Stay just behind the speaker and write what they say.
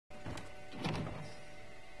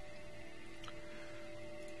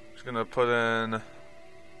Just gonna put in.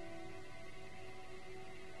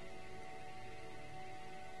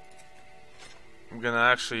 I'm gonna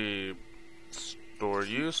actually store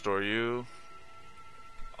you,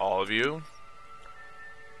 all of you.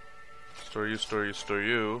 Store you, store you, store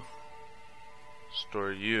you.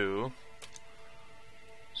 Store you.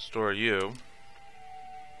 Store you.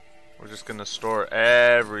 We're just gonna store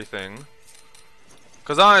everything.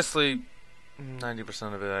 Because honestly,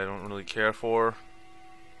 90% of it I don't really care for.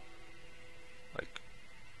 Like,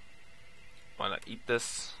 why not eat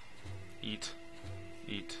this? Eat.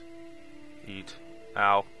 Eat. Eat.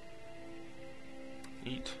 Ow.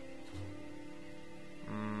 Eat.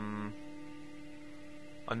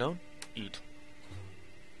 Unknown? Eat.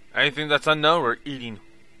 Anything that's unknown, we're eating.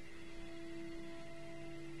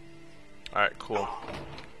 Alright, cool.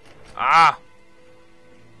 Ah!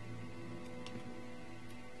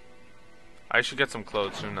 I should get some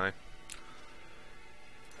clothes, shouldn't I?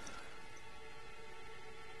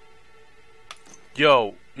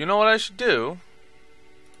 Yo, you know what I should do?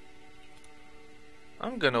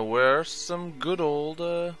 I'm gonna wear some good old,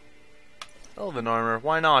 elven armor.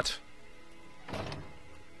 Why not?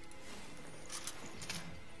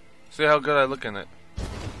 See how good I look in it.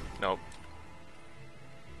 Nope.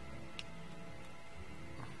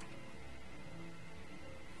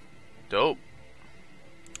 Dope.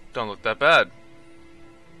 Don't look that bad.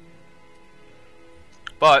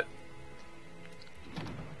 But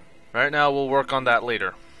right now we'll work on that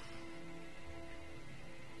later.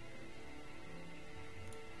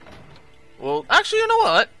 Well, actually, you know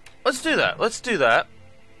what? Let's do that. Let's do that.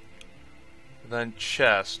 Then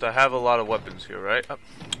chest. I have a lot of weapons here, right?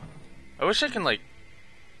 I wish I can, like,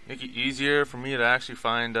 make it easier for me to actually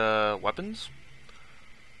find weapons.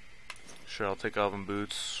 Sure, I'll take elven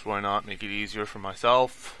boots. Why not? Make it easier for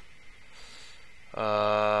myself.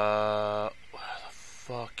 Where the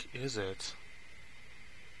fuck is it?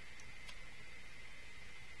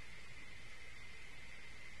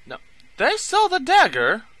 No. Did I sell the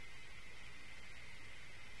dagger?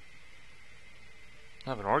 I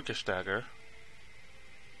have an orcish dagger.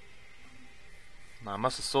 No, I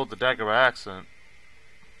must have sold the dagger by accident.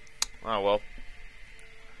 Oh well.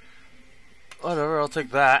 Whatever, I'll take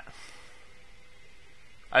that.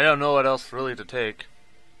 I don't know what else really to take.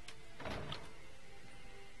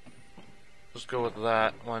 Just go with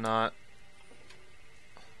that, why not?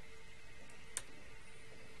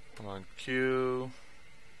 Come on, Q.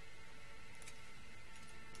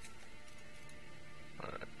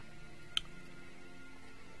 Alright.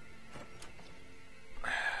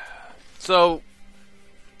 So,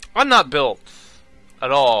 I'm not built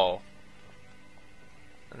at all.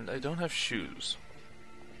 And I don't have shoes.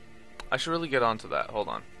 I should really get onto that. Hold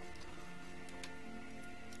on.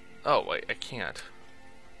 Oh, wait, I can't.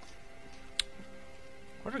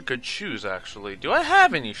 What are good shoes, actually? Do I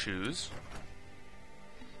have any shoes?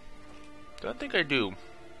 Don't think I do.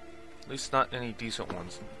 At least not any decent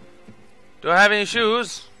ones. Do I have any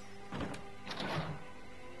shoes?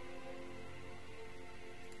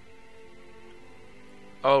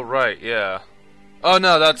 Oh, right, yeah. Oh,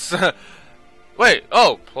 no, that's... Wait,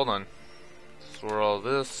 oh, hold on. Store all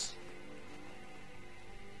this.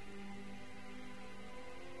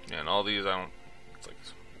 Yeah, and all these, I don't... It's like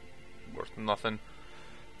worth nothing.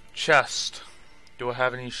 Chest. Do I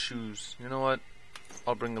have any shoes? You know what?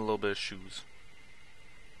 I'll bring a little bit of shoes.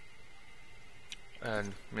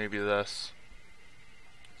 And maybe this.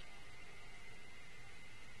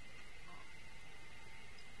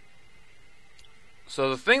 So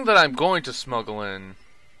the thing that I'm going to smuggle in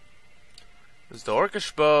is the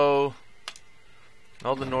orcish bow and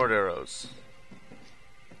all the Nord arrows.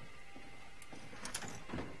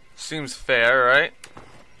 Seems fair, right?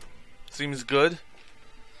 Seems good.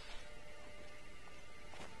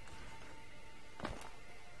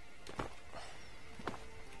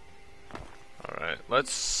 Alright,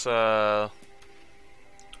 let's do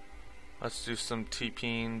some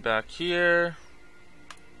TPing back here.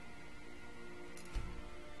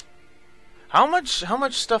 How much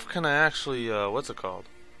stuff can I actually what's it called?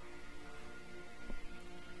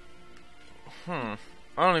 I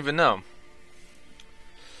don't even know.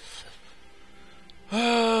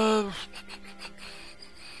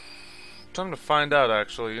 Time to find out,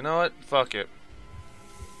 actually. You know what? Fuck it.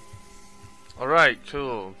 Alright,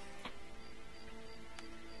 cool.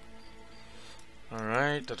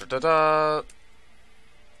 Alright, da-da-da-da.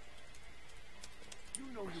 You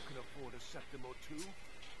know you can afford a septim or two.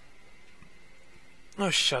 Oh,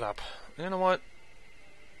 shut up. You know what?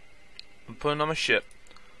 I'm putting on my ship.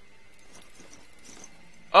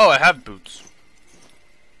 Oh, I have boots.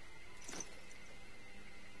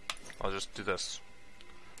 I'll just do this.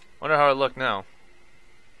 Wonder how I look now.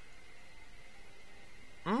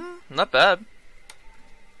 Not bad.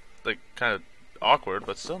 Like, kind of awkward,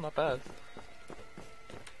 but still not bad.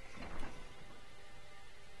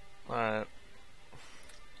 Alright.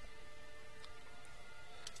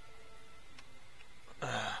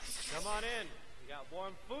 Come on in. We got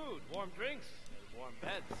warm food, warm drinks, and warm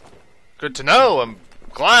beds. Good to know. I'm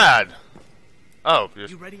glad. Oh,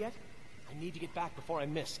 You ready yet? I need to get back before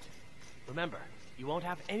I'm missed. Remember, you won't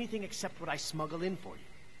have anything except what I smuggle in for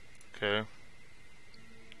you. okay.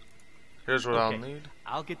 Here's what I'll need.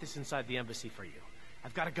 I'll get this inside the embassy for you.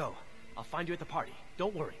 I've got to go. I'll find you at the party.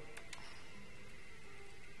 Don't worry.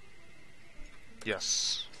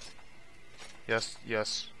 Yes. Yes,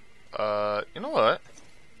 yes. You know what?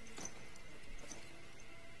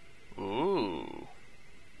 Ooh.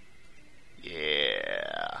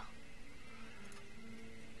 Yeah.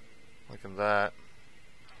 Look at that.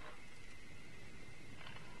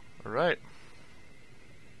 Alright.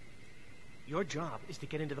 Your job is to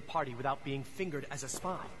get into the party without being fingered as a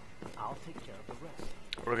spy. I'll take care of the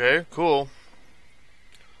rest. Okay, cool.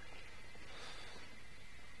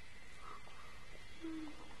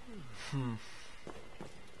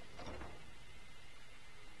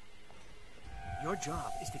 Your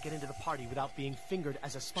job is to get into the party without being fingered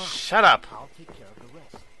as a spy. Shut up. I'll take care of the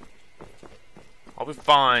rest. I'll be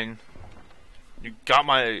fine. You got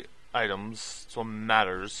my items. That's what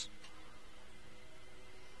matters.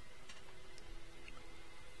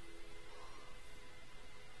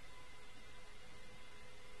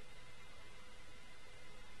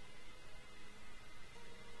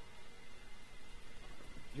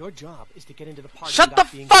 Your job is to get into the party Shut the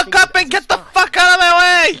without being fuck fingered up and as a get the spy. fuck out of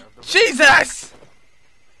my way! Jesus!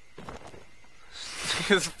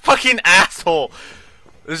 This fucking asshole.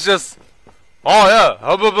 It's just, oh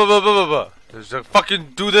yeah, just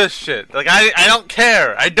fucking do this shit. Like I don't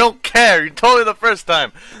care. I don't care. You told me the first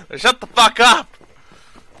time. Shut the fuck up.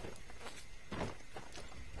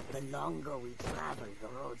 The longer we travel the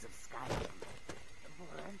roads of Skyrim, the more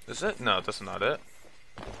Is it? No, that's not it.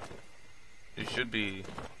 You should be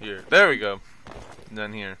here. There we go. And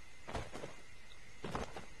then here.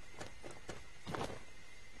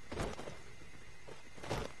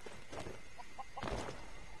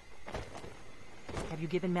 Have you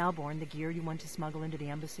given Malborn the gear you want to smuggle into the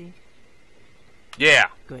embassy? Yeah.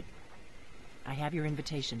 Good. I have your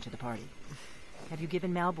invitation to the party. Have you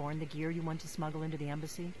given Malborn the gear you want to smuggle into the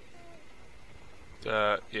embassy?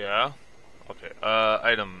 Yeah. Okay.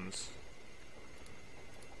 Items.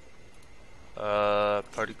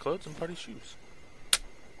 Party clothes and party shoes.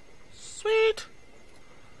 Sweet.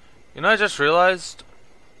 You know, I just realized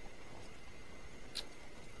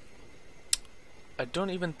I don't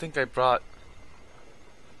even think I brought.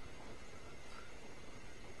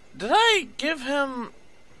 Did I give him?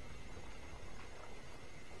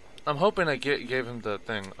 I'm hoping I gave him the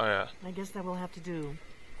thing. Oh yeah. I guess that will have to do.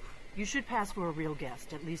 You should pass for a real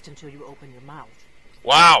guest, at least until you open your mouth.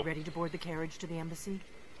 Wow. Ready to board the carriage to the embassy?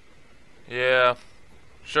 Yeah.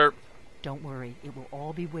 Sure. Don't worry, it will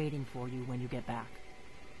all be waiting for you when you get back.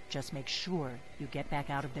 Just make sure you get back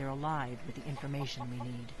out of there alive with the information we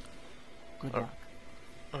need. Good luck.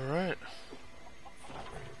 All right.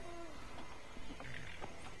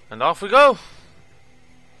 And off we go.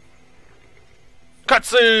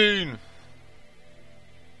 Cutscene.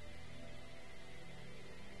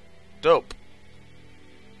 Dope.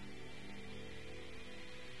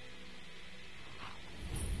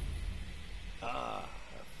 Ah,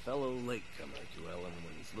 a fellow latecomer to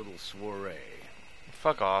Ellenwood's little soiree.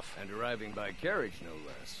 Fuck off. And arriving by carriage, no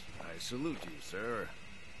less. I salute you, sir.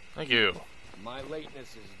 Thank you. My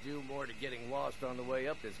lateness is due more to getting lost on the way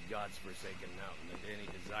up this god's forsaken mountain than to any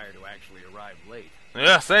desire to actually arrive late.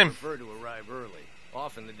 Yeah, I same. prefer to arrive early,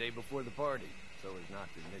 often the day before the party, so as not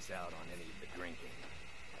to miss out on any of the drinking.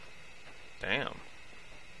 Damn.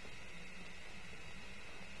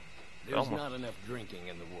 There's Almost. not enough drinking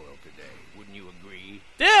in the world today, wouldn't you agree?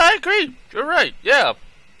 Yeah, I agree. You're right. Yeah.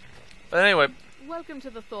 But anyway, Welcome to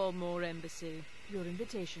the Thormore Embassy. Your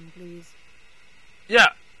invitation, please. yeah,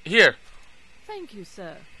 here. Thank you,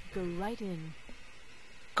 sir. Go right in.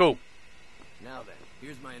 Cool. Now then,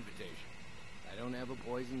 here's my invitation. I don't have a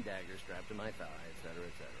poison dagger strapped to my thigh, etc.,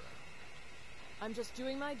 etc. I'm just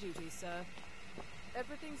doing my duty, sir.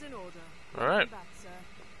 Everything's in order. All right. Welcome back, sir.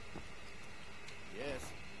 Yes.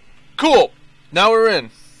 Cool. Now we're in.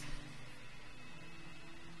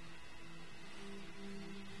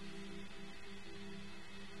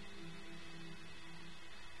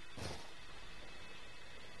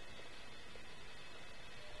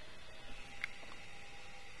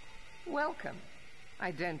 Welcome.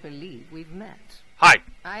 I don't believe we've met. Hi.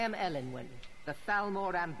 I am Elenwen, the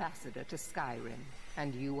Thalmor ambassador to Skyrim.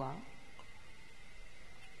 And you are?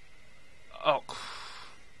 Oh.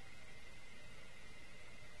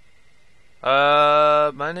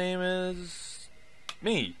 My name is...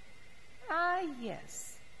 me. Ah,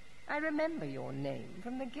 yes. I remember your name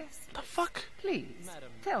from the guest list. The fuck? Please,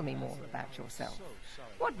 tell me more about yourself.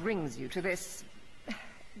 What brings you to this...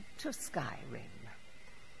 to Skyrim?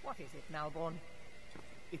 What is it, Malborn?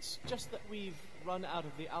 It's just that we've run out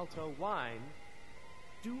of the Alto wine.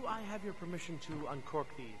 Do I have your permission to uncork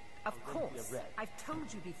the... Of course. I've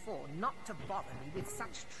told you before not to bother me with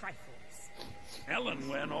such trifles.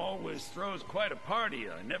 Elenwen always throws quite a party.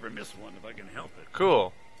 I never miss one if I can help it.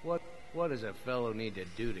 Cool. What does a fellow need to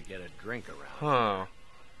do to get a drink around? Huh.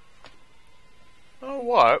 Oh,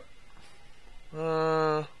 what?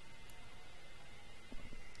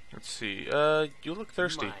 Let's see. You look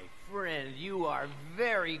thirsty. My friend, you are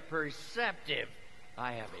very perceptive.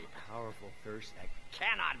 I have a powerful thirst that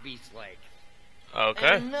cannot be slaked.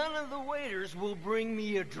 Okay. And none of the waiters will bring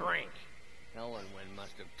me a drink. Elenwen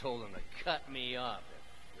must have told them to cut me off, that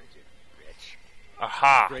frigid bitch.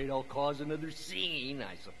 Aha. Afraid I'll cause another scene,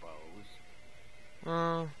 I suppose.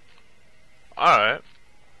 Alright.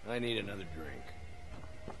 I need another drink.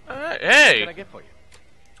 Alright, hey! What can I get for you?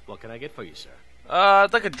 What can I get for you, sir?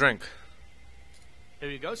 I'd like a drink. Here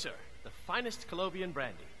you go, sir. The finest Colobian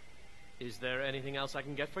brandy. Is there anything else I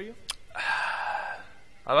can get for you?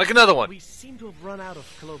 I'd like another one. We seem to have run out of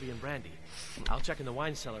Colobian brandy. I'll check in the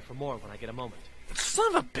wine cellar for more when I get a moment.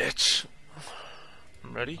 Son of a bitch.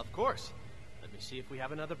 I'm ready. Of course. Let me see if we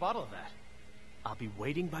have another bottle of that. I'll be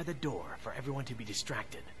waiting by the door for everyone to be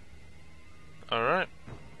distracted. Alright.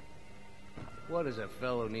 What does a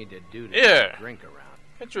fellow need to do to Yeah. get a drink around?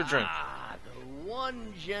 Get your drink. Ah, the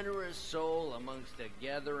one generous soul amongst a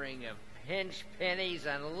gathering of pinch pennies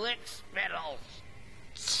and lick spittles.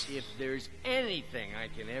 If there's anything I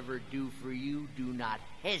can ever do for you, do not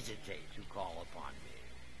hesitate to call upon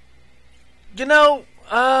me. You know,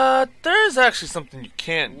 there is actually something you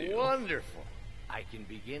can do. Wonderful. I can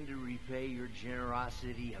begin to repay your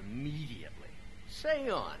generosity immediately. Say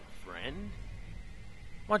on, friend.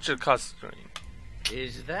 I want you to cross the screen.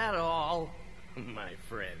 Is that all? My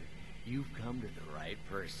friend, you've come to the right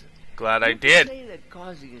person. Glad I You did. say that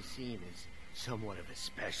causing a scene is somewhat of a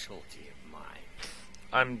specialty of mine.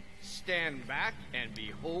 I'm... Stand back and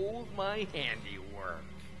behold my handiwork.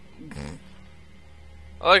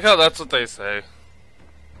 I like how that's what they say.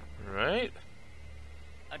 Right?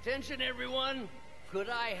 Attention, everyone. Could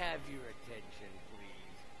I have your attention,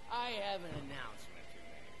 please? I have an announcement to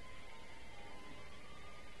make.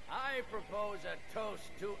 I propose a toast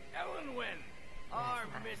to Elenwen, our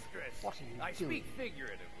mistress. What are you I doing? speak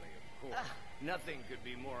figuratively, of course. Nothing could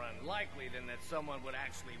be more unlikely than that someone would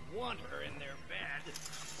actually want her in their bed.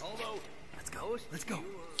 Although, Let's go.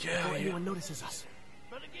 Yeah, Before yeah. anyone notices us.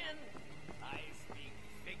 But again, I speak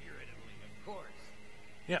figuratively, of course.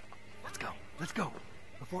 Yeah. Let's go. Let's go.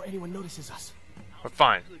 Before anyone notices us. We're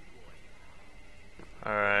fine. Good boy.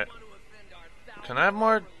 Alright. Want to offend our Can I have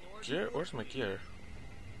more Lord? gear? Where's my gear?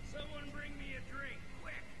 Someone bring me a drink,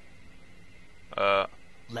 quick.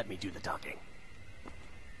 Let me do the talking.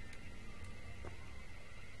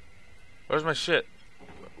 Where's my shit?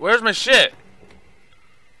 Where's my shit?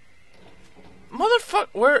 Motherfucker,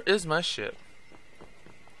 where is my shit?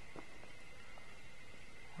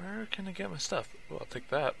 Where can I get my stuff? Oh, I'll take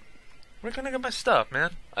that. Where can I get my stuff,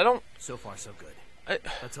 man? I don't... So far, so good. I...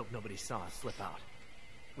 Let's hope nobody saw us slip out.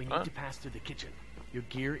 We need Huh? to pass through the kitchen. Your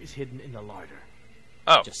gear is hidden in the larder.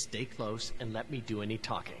 Oh, Just stay close and let me do any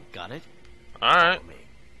talking. Got it? alright. Follow me.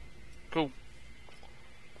 Cool.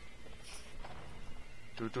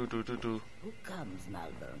 Do. Who comes,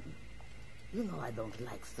 Malvern? You know I don't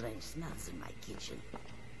like strange smells in my kitchen.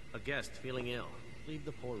 A guest feeling ill. Leave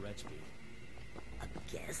the poor wretch be. A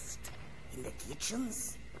guest? In the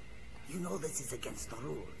kitchens? You know this is against the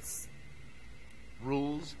rules.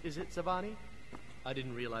 Rules, is it, Savani? I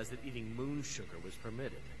didn't realize that eating moon sugar was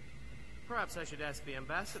permitted. Perhaps I should ask the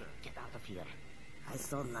ambassador. Get out of here. I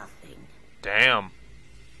saw nothing. Damn.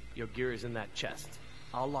 Your gear is in that chest.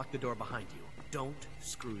 I'll lock the door behind you. Don't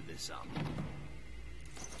screw this up.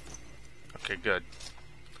 Okay, good.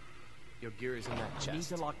 Your gear is in that chest.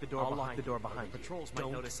 Need to lock the door. I'll lock the door behind you. Patrols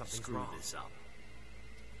might notice something's wrong. This up.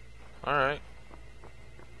 Alright.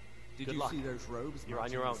 Did Good you luck. see those robes? You're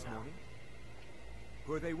on your own marching this now. morning?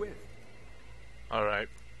 Who are they with? Alright.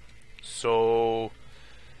 So...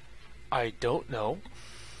 I don't know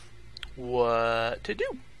what to do.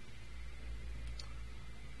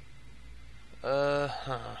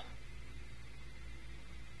 Huh.